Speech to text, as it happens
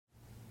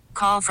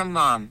Call from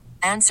mom.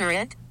 Answer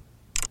it.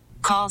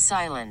 Call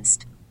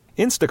silenced.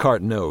 Instacart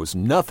knows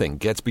nothing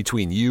gets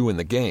between you and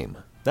the game.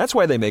 That's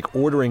why they make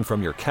ordering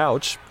from your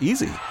couch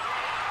easy.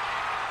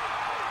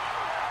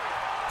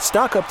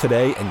 Stock up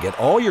today and get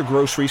all your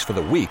groceries for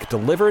the week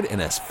delivered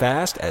in as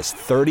fast as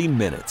 30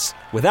 minutes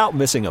without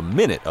missing a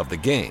minute of the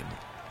game.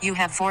 You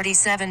have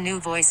 47 new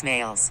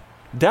voicemails.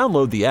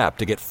 Download the app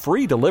to get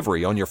free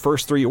delivery on your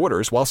first 3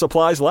 orders while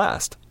supplies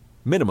last.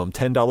 Minimum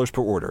 $10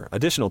 per order.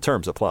 Additional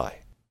terms apply.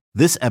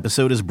 This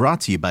episode is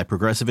brought to you by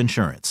Progressive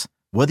Insurance.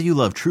 Whether you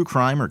love true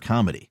crime or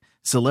comedy,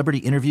 celebrity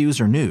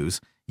interviews or news,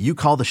 you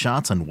call the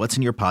shots on what's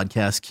in your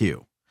podcast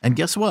queue. And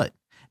guess what?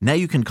 Now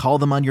you can call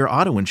them on your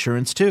auto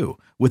insurance too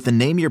with the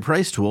Name Your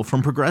Price tool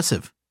from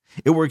Progressive.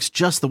 It works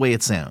just the way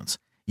it sounds.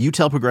 You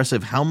tell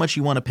Progressive how much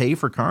you want to pay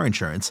for car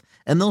insurance,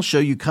 and they'll show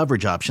you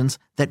coverage options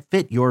that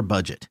fit your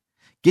budget.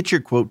 Get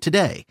your quote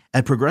today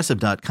at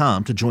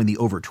Progressive.com to join the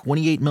over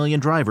 28 million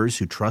drivers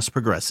who trust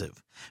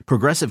Progressive.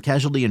 Progressive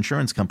Casualty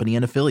Insurance Company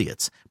and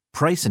Affiliates.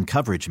 Price and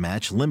coverage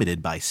match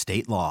limited by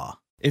state law.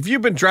 If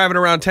you've been driving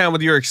around town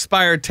with your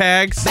expired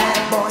tags,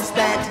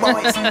 Bad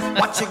boys,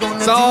 what you gonna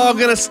it's do? all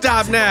going to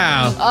stop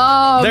now.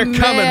 Oh, They're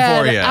coming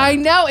for you. I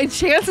know, and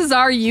chances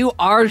are you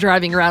are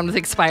driving around with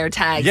expired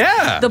tags.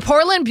 Yeah. The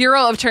Portland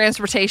Bureau of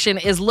Transportation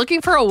is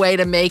looking for a way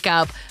to make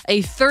up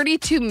a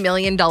 $32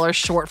 million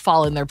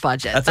shortfall in their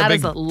budget. That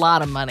is a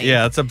lot of money.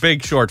 Yeah, it's a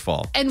big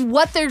shortfall. And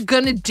what they're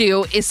going to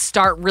do is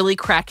start really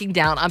cracking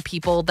down on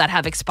people that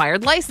have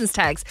expired license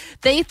tags.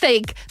 They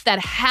think that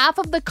half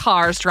of the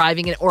cars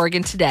driving in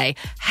Oregon today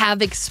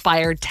have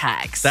expired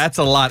tags. That's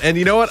a lot. And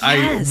you know what?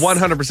 Yes. I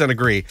 100%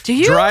 agree. Do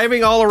you?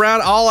 Driving all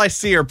around, all I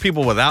see are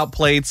people without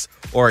plates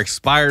or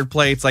expired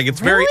plates. Like, it's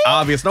very Really?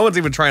 obvious. No one's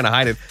even trying to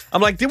hide it.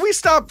 I'm like, did we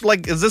stop?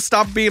 Like, is this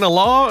stop being a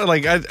law?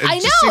 Like, it I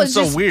just know, seems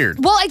so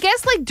weird. Well, I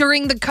guess like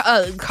during the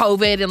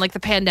COVID and like the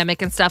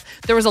pandemic and stuff,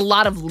 there was a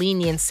lot of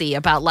leniency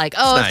about like,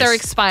 oh, It's if they're nice.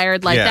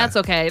 expired, like Yeah. that's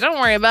okay. Don't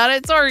worry about it.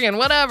 It's Oregon,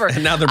 whatever.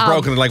 And now they're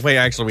broken. They're like, wait,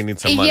 actually, we need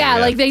some money. Yeah,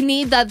 like they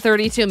need that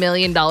 $32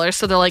 million.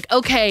 So they're like,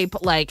 okay,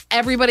 like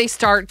everybody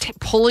start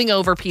pulling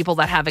over people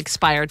that have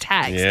expired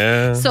tags.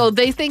 Yeah. So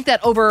they think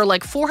that over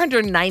like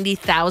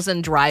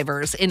 490,000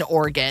 drivers in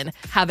Oregon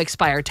have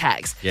expired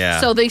tags. Yeah.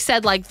 So they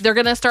said like they're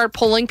going to start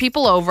pulling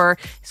people over.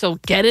 So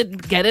get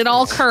it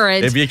all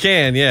current. If you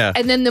can, yeah.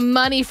 And then the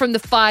money from the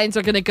fines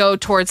are going to go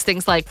towards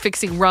things like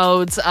fixing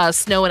roads,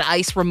 snow and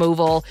ice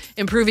removal,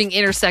 improving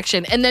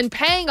intersection, and then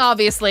paying,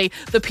 obviously,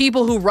 the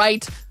people who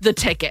write the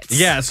tickets.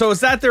 Yeah, so is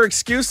that their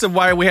excuse of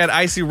why we had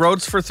icy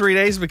roads for 3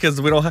 days?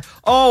 Because we don't have,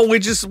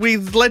 we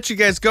let you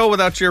guys go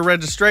without your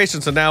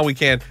registration, so now we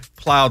can't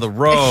plow the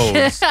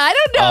roads. I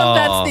don't know if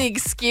that's the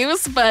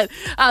excuse, but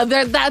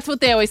that's what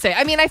they always say.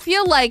 I mean, I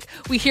feel like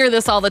we hear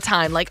this all the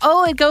time. Like,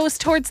 oh, it goes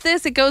towards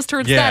this, it goes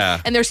towards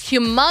that. And there's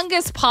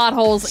humongous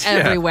potholes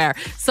everywhere.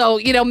 So,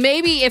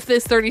 maybe if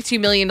this $32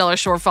 million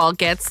shortfall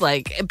gets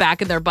like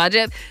back in their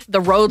budget, the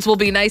roads will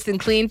be nice and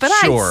clean. But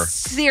I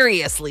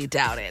seriously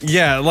doubt it.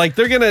 Yeah, like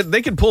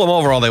they can pull them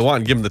over all they want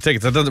and give them the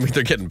tickets. That doesn't mean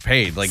they're getting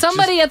paid. Like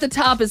somebody at the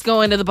top is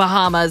going to the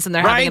Bahamas and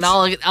they're having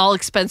an all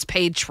expense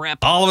paid trip.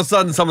 All of a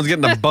sudden, someone's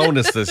getting a bonus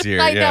this year.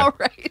 I know,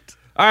 right?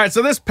 All right,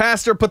 so this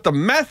pastor put the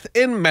meth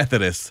in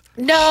Methodist.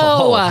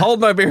 No. Hold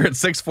my beer at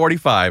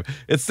 6:45.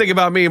 It's Think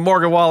About Me,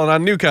 Morgan Wallen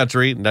on New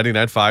Country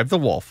 99.5 The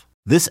Wolf.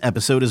 This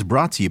episode is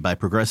brought to you by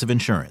Progressive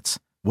Insurance.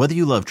 Whether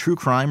you love true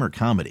crime or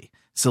comedy,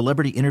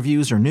 celebrity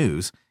interviews or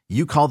news,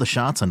 you call the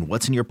shots on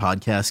what's in your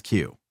podcast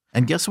queue.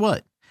 And guess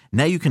what?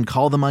 Now you can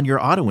call them on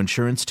your auto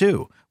insurance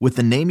too with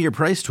the Name Your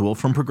Price tool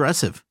from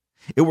Progressive.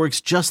 It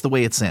works just the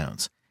way it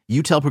sounds.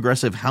 You tell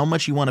Progressive how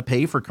much you want to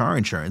pay for car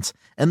insurance,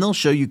 and they'll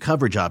show you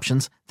coverage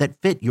options that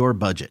fit your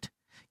budget.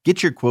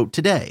 Get your quote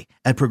today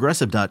at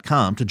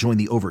Progressive.com to join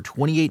the over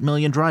 28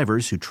 million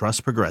drivers who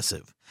trust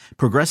Progressive.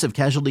 Progressive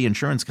Casualty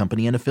Insurance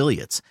Company and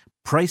Affiliates.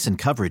 Price and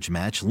coverage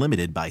match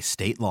limited by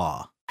state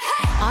law.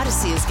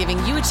 Odyssey is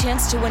giving you a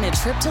chance to win a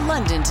trip to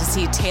London to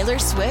see Taylor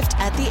Swift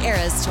at the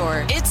Eras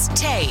Tour. It's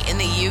Tay in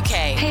the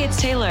UK. Hey,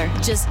 it's Taylor.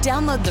 Just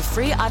download the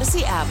free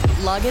Odyssey app,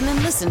 log in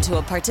and listen to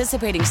a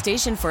participating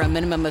station for a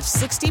minimum of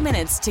 60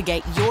 minutes to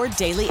get your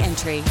daily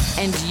entry.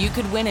 And you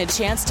could win a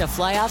chance to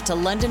fly off to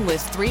London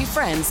with 3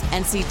 friends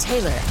and see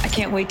Taylor. I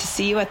can't wait to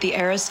see you at the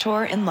Eras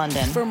Tour in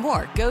London. For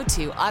more, go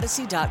to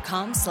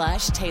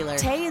odyssey.com/Taylor.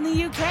 Tay in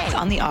the UK.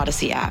 On the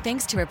Odyssey app.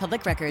 Thanks to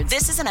Republic Records.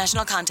 This is a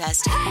national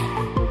contest.